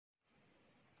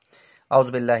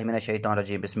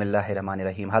Auzubillahiminash-shaytanir-rajim.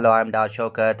 Bismillahir-rahmanir-rahim. Hello, I'm Dar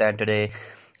Shaukat, and today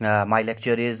my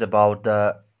lecture is about the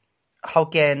how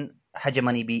can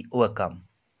hegemony be overcome.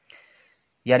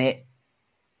 Yani,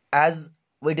 as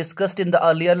we discussed in the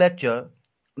earlier lecture,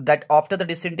 that after the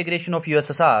disintegration of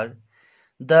USSR,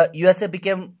 the USA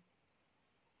became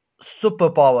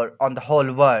superpower on the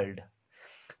whole world.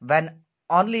 When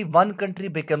only one country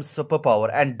becomes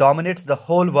superpower and dominates the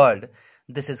whole world,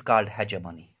 this is called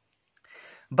hegemony.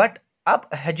 But अब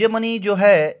hegemony जो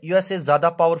है USA ज्यादा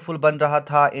powerful बन रहा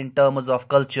था in terms of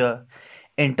culture,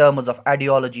 in terms of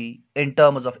ideology, in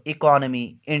terms of economy,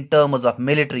 in terms of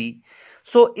military.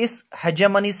 सो इस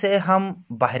hegemony से हम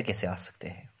बाहर कैसे आ सकते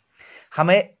हैं?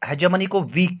 हमें हेजेमनी को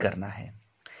वीक करना है.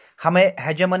 हमें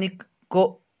हेजेमनी को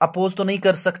अपोज तो नहीं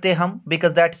कर सकते हम,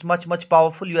 because that is much much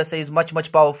powerful. USA is much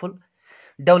पावरफul,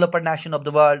 developed nation of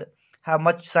the world, have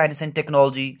much science and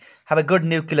technology, have a good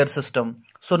nuclear system.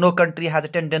 So no country has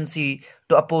a tendency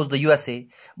to oppose the USA.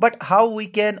 But how we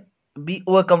can be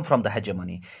overcome from the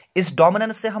hegemony? इस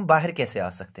dominance से हम बाहर कैसे आ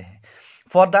सकते हैं?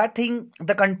 For that thing,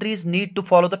 the countries need to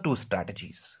follow the two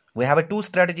strategies. We have two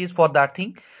strategies for that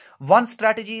thing. One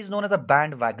strategy is known as a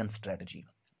bandwagon strategy.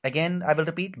 Again, I will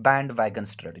repeat, bandwagon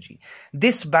strategy.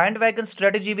 This bandwagon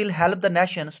strategy will help the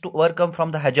nations to overcome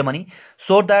from the hegemony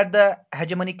so that the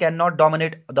hegemony cannot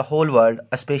dominate the whole world,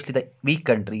 especially the weak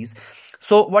countries.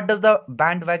 So what does the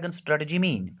bandwagon strategy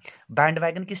mean?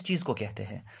 Bandwagon किस चीज को कहते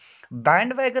हैं?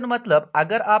 Bandwagon मतलब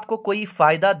अगर आपको कोई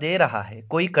फायदा दे रहा है,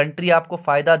 कोई कंट्री आपको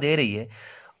फायदा दे रही है,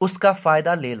 उसका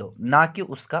फायदा ले लो, ना कि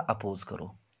उसका अपोज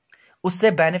करो.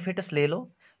 उससे बेनिफिट्स ले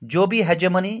लो. जो भी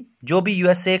हेजेमनी, जो भी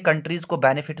यूएसए कंट्रीज को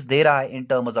बेनिफिट्स दे रहा है in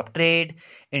terms of trade,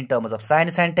 in terms of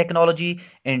science and technology,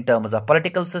 in terms of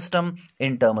political system,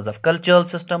 in terms of cultural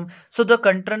system, so the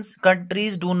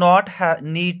countries do not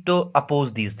need to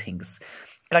oppose these things.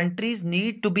 Countries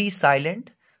need to be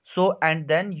silent, so and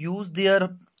then use their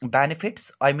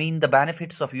benefits, I mean the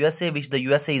benefits of USA which the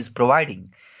USA is providing.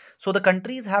 So the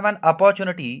countries have an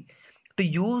opportunity to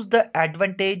use the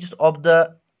advantages of the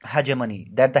hegemony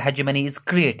that the hegemony is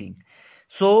creating.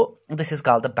 So this is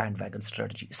called the bandwagon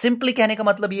strategy. Simply कहने का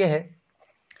मतलब ये है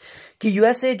कि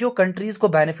USA जो countries को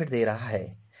benefit दे रहा है,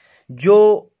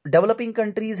 जो डेवलपिंग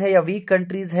कंट्रीज है या वीक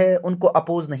कंट्रीज है, उनको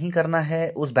अपोज नहीं करना है.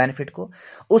 उस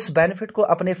बेनिफिट को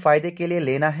अपने फायदे के लिए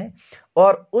लेना है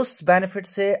और उस बेनिफिट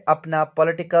से अपना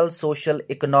पॉलिटिकल, सोशल,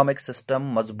 इकोनॉमिक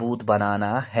सिस्टम मजबूत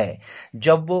बनाना है.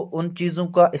 जब वो उन चीजों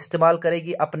का इस्तेमाल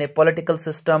करेगी अपने पॉलिटिकल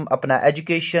सिस्टम, अपना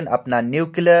एजुकेशन, अपना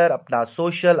न्यूक्लियर, अपना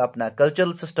सोशल, अपना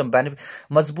कल्चरल सिस्टम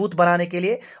मजबूत बनाने के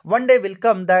लिए, one day will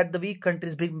come that the week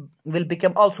countries will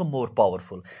become also more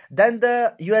powerful. Then the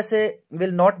USA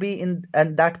will not be in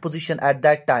that position at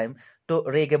that time to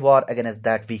wage a war against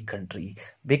that weak country,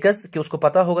 because कि उसको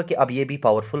पता होगा कि अब ये भी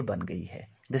powerful बन गई है.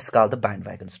 This is called the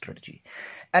bandwagon strategy.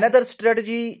 Another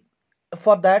strategy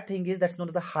for that thing is that's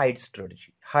known as the hide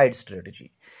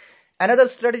strategy. Another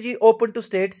strategy open to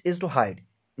states is to hide.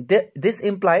 This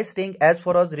implies staying as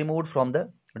far as removed from the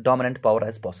dominant power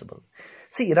as possible.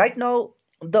 See, right now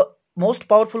the most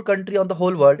powerful country on the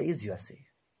whole world is USA.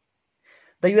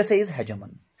 The USA is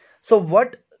hegemon. So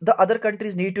what the other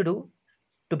countries need to do?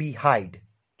 To be hide.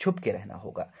 छुप के रहना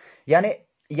होगा. यानी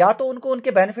या तो उनको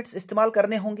उनके benefits इस्तेमाल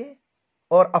करने होंगे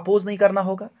और अपोज नहीं करना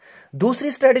होगा.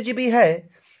 दूसरी स्ट्रेटजी भी है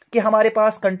कि हमारे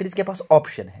पास कंट्रीज के पास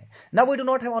ऑप्शन है. Now we do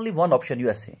not have only one option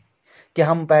USA, कि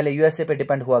हम पहले यूएसए पे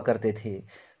डिपेंड हुआ करते थे,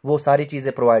 वो सारी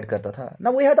चीजें प्रोवाइड करता था.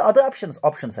 Now we have the other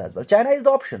options as well. China is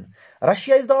the option,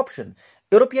 Russia is the option,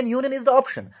 European union is the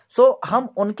option. सो हम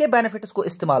उनके बेनिफिट्स को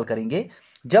इस्तेमाल करेंगे.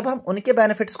 जब हम उनके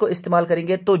बेनिफिट्स को इस्तेमाल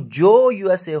करेंगे तो जो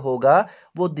यूएसए होगा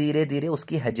वो धीरे धीरे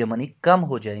उसकी हेजेमनी कम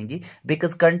हो जाएंगी,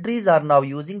 because countries are now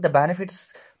using the benefits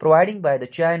providing by the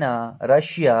China,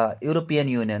 Russia, European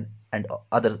union and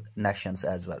other nations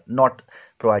as well, not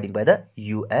providing by the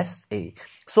USA.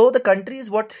 So the countries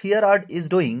what here are is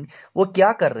doing, वो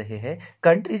क्या कर रहे हैं?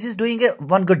 Countries is doing a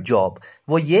one good job.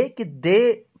 वो ये कि they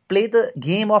play the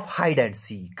game of hide and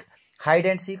seek.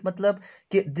 Hide and seek मतलब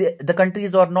कि the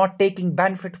countries are not taking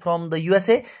benefit from the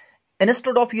USA.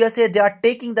 Instead of USA, they are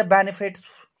taking the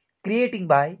benefits creating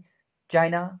by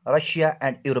China, Russia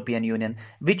and European Union,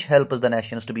 which helps the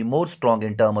nations to be more strong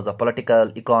in terms of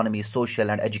political, economy,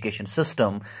 social and education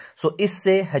system. So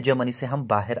इससे hegemony से हम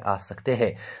बाहर आ सकते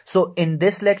हैं. So in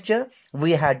this lecture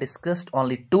we had discussed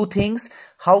only two things.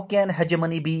 How can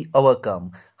hegemony be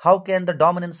overcome? how can the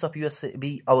dominance of US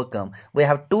be overcome? We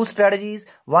have two strategies.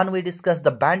 One, we discuss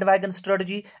the bandwagon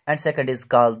strategy, and second is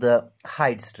called the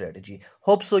hide strategy.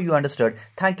 Hope so you understood.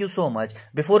 Thank you so much.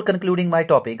 Before concluding my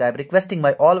topic, I am requesting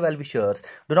my all well-wishers,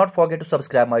 do not forget to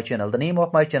subscribe my channel. The name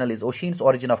of my channel is Oshin's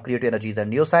Origin of Creative Energies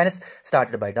and Neuroscience,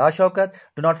 started by Dash Shaukat.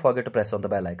 Do not forget to press on the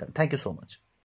bell icon. Thank you so much.